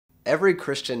Every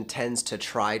Christian tends to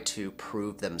try to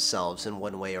prove themselves in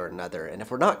one way or another. And if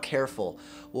we're not careful,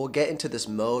 we'll get into this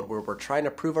mode where we're trying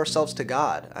to prove ourselves to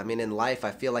God. I mean, in life,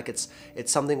 I feel like it's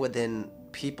something within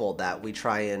people that we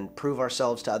try and prove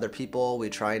ourselves to other people. We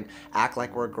try and act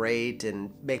like we're great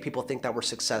and make people think that we're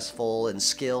successful and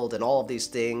skilled and all of these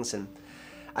things. And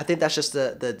I think that's just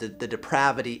the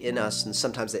depravity in us and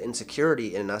sometimes the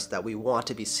insecurity in us that we want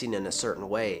to be seen in a certain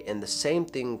way. And the same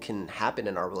thing can happen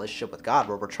in our relationship with God,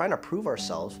 where we're trying to prove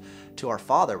ourselves to our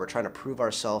Father. We're trying to prove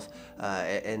ourselves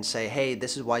and say, hey,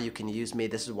 this is why you can use me.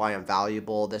 This is why I'm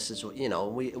valuable. This is,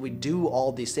 we do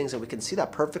all these things. And we can see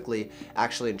that perfectly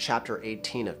actually in chapter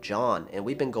 18 of John. And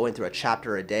we've been going through a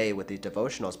chapter a day with these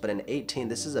devotionals. But in 18,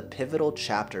 this is a pivotal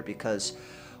chapter because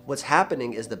what's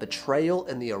happening is the betrayal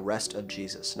and the arrest of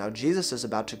Jesus. Now, Jesus is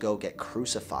about to go get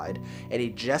crucified, and he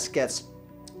just gets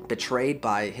betrayed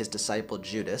by his disciple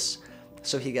Judas.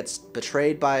 So he gets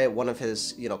betrayed by one of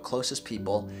his, closest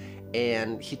people,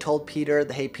 and he told Peter,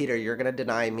 hey, Peter, you're going to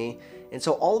deny me. And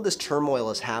so all of this turmoil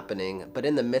is happening, but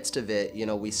in the midst of it,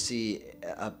 we see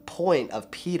a point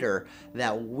of Peter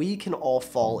that we can all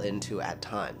fall into at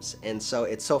times. And so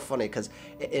it's so funny because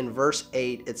in verse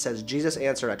 8, it says, Jesus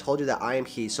answered, I told you that I am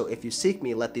he, so if you seek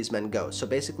me, let these men go. So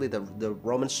basically the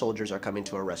Roman soldiers are coming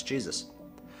to arrest Jesus.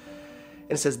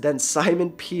 And it says, then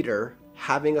Simon Peter,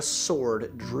 having a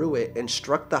sword, drew it and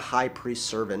struck the high priest's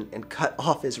servant and cut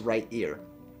off his right ear.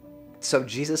 So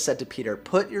Jesus said to Peter,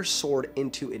 put your sword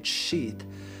into its sheath.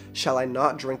 Shall I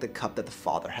not drink the cup that the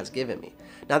Father has given me?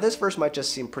 Now, this verse might just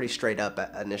seem pretty straight up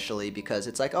initially because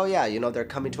it's like, oh yeah, they're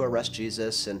coming to arrest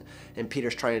Jesus and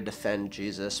Peter's trying to defend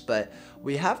Jesus. But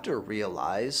we have to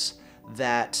realize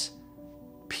that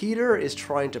Peter is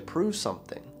trying to prove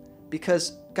something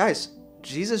because, guys,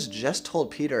 Jesus just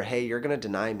told Peter, hey, you're going to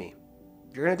deny me.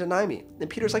 You're going to deny me. And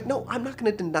Peter's like, no, I'm not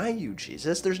going to deny you,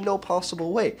 Jesus. There's no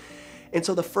possible way. And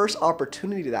so the first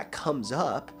opportunity that comes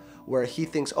up where he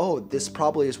thinks, oh, this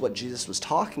probably is what Jesus was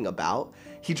talking about,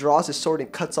 he draws his sword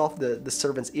and cuts off the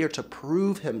servant's ear to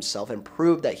prove himself and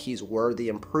prove that he's worthy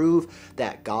and prove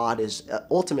that God is,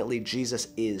 ultimately Jesus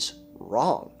is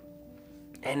wrong.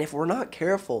 And if we're not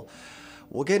careful,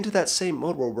 we'll get into that same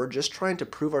mode where we're just trying to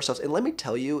prove ourselves. And let me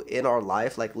tell you, in our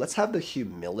life, let's have the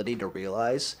humility to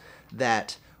realize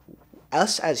that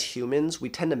us as humans, we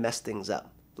tend to mess things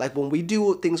up. Like when we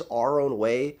do things our own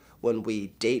way, when we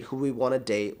date who we want to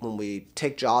date, when we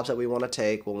take jobs that we want to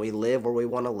take, when we live where we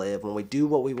want to live, when we do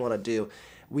what we want to do,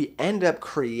 we end up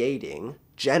creating,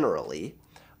 generally,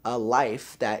 a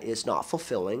life that is not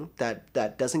fulfilling,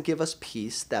 that doesn't give us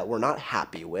peace, that we're not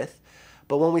happy with.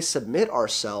 But when we submit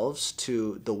ourselves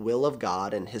to the will of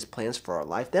God and his plans for our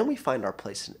life, then we find our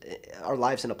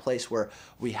lives in a place where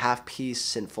we have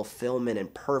peace and fulfillment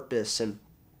and purpose. And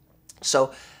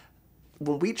so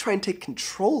when we try and take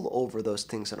control over those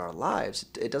things in our lives,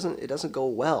 it doesn't go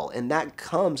well. And that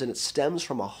comes and it stems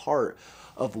from a heart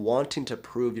of wanting to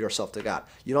prove yourself to God.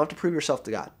 You don't have to prove yourself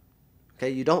to God.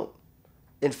 Okay? You don't.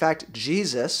 In fact,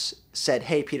 Jesus said,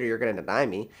 hey, Peter, you're going to deny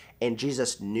me. And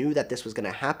Jesus knew that this was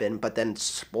going to happen. But then,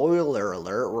 spoiler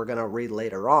alert, we're going to read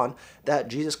later on that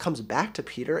Jesus comes back to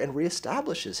Peter and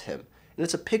reestablishes him. And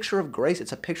it's a picture of grace.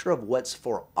 It's a picture of what's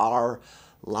for our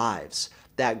lives.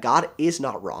 That God is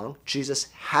not wrong. Jesus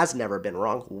has never been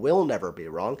wrong, will never be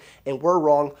wrong, and we're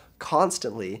wrong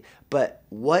constantly. But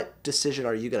what decision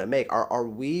are you going to make? Are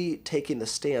we taking the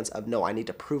stance of, no, I need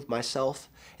to prove myself,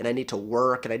 and I need to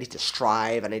work, and I need to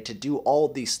strive, and I need to do all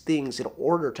these things in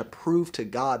order to prove to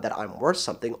God that I'm worth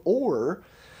something? Or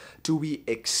do we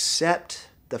accept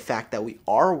the fact that we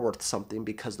are worth something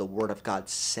because the Word of God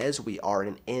says we are,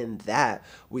 and in that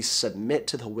we submit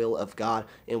to the will of God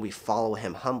and we follow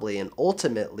him humbly, and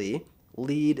ultimately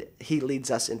he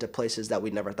leads us into places that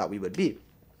we never thought we would be.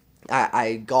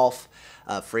 I golf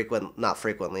not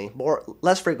frequently,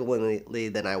 less frequently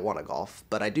than I want to golf,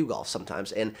 but I do golf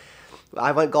sometimes. And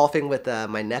I went golfing with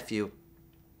my nephew,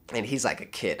 and he's like a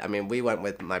kid. I mean, we went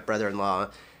with my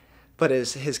brother-in-law, but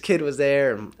his kid was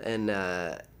there,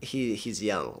 and he's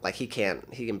young. Like he can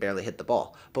barely hit the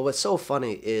ball. But what's so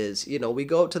funny is, we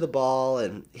go up to the ball,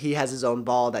 and he has his own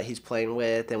ball that he's playing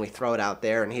with, and we throw it out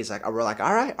there, and we're like,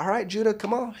 all right, Judah,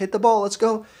 come on, hit the ball, let's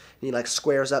go. And he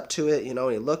squares up to it,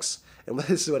 and he looks, and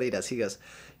this is what he does.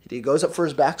 He goes up for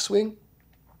his backswing,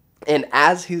 and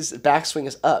as his backswing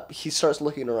is up, he starts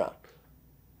looking around.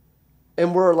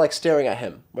 And we're staring at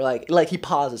him. We're like he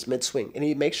pauses mid-swing, and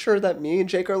he makes sure that me and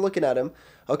Jake are looking at him.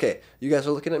 Okay, you guys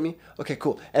are looking at me? Okay,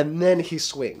 cool. And then he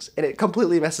swings, and it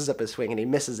completely messes up his swing, and he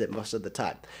misses it most of the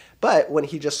time. But when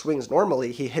he just swings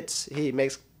normally, he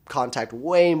makes contact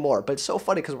way more. But it's so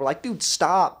funny because we're like, dude,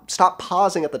 stop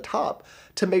pausing at the top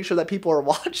to make sure that people are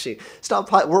watching.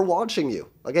 We're watching you.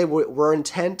 Okay, we're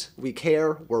intent, we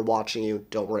care, we're watching you.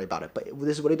 Don't worry about it. But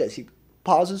this is what he does. He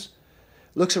pauses,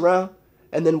 looks around,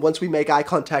 and then once we make eye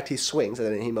contact, he swings,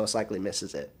 and then he most likely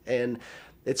misses it. And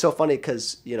it's so funny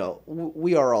because, you know,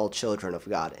 we are all children of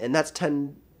God, and that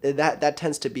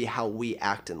tends to be how we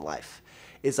act in life.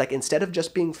 It's like, instead of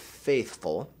just being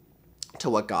faithful to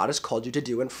what God has called you to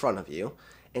do in front of you,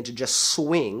 and to just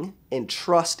swing and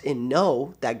trust and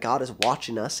know that God is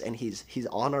watching us and he's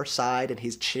on our side and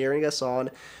he's cheering us on,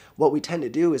 what we tend to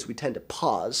do is we tend to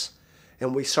pause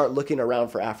and we start looking around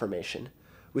for affirmation.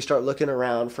 We start looking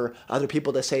around for other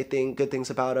people to say good things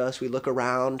about us. We look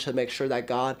around to make sure that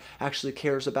God actually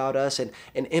cares about us. And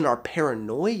in our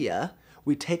paranoia,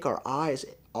 we take our eyes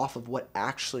off of what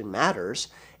actually matters,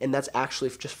 and that's actually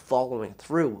just following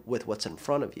through with what's in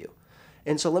front of you.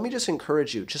 And so let me just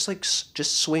encourage you, just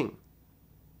swing.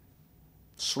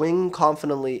 Swing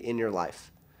confidently in your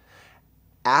life.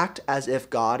 Act as if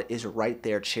God is right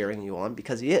there cheering you on,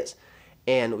 because he is.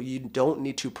 And you don't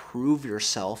need to prove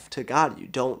yourself to God. You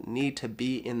don't need to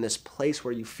be in this place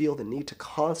where you feel the need to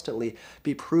constantly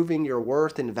be proving your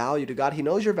worth and value to God. He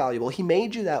knows you're valuable. He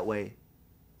made you that way.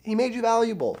 He made you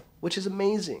valuable, which is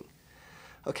amazing.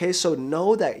 Okay, so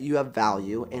know that you have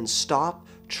value and stop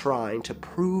trying to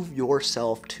prove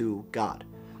yourself to God.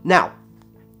 Now,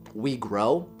 we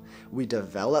grow, we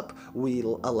develop, we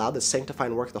allow the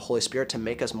sanctifying work of the Holy Spirit to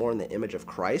make us more in the image of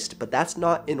Christ, but that's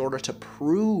not in order to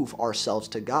prove ourselves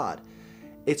to God.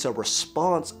 It's a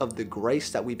response of the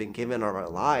grace that we've been given in our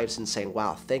lives and saying,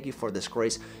 wow, thank you for this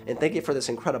grace and thank you for this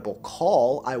incredible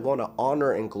call. I want to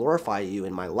honor and glorify you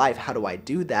in my life. How do I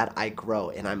do that? I grow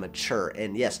and I mature.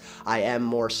 And yes, I am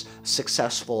more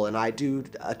successful and I do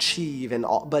achieve and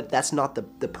all, but that's not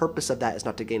the purpose of that is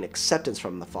not to gain acceptance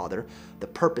from the Father. The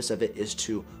purpose of it is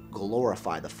to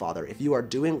glorify the Father. If you are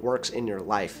doing works in your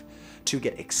life to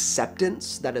get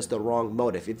acceptance, that is the wrong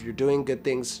motive. If you're doing good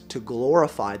things to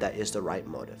glorify, that is the right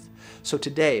motive. So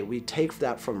today we take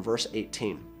that from verse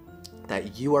 18,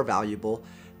 that you are valuable,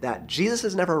 that Jesus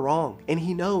is never wrong, and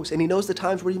he knows the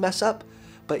times where you mess up,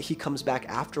 but he comes back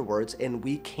afterwards, and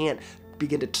we can't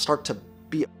begin to start to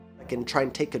be and try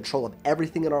and take control of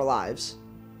everything in our lives.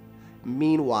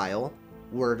 Meanwhile,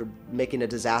 we're making a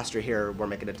disaster here, we're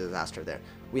making a disaster there.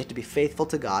 We have to be faithful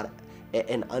to God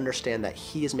and understand that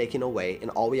he is making a way, and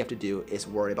all we have to do is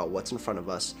worry about what's in front of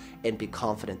us and be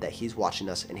confident that he's watching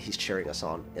us and he's cheering us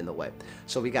on in the way.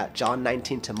 So we got John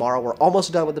 19 tomorrow. We're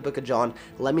almost done with the book of John.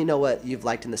 Let me know what you've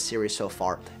liked in the series so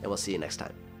far, and we'll see you next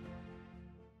time.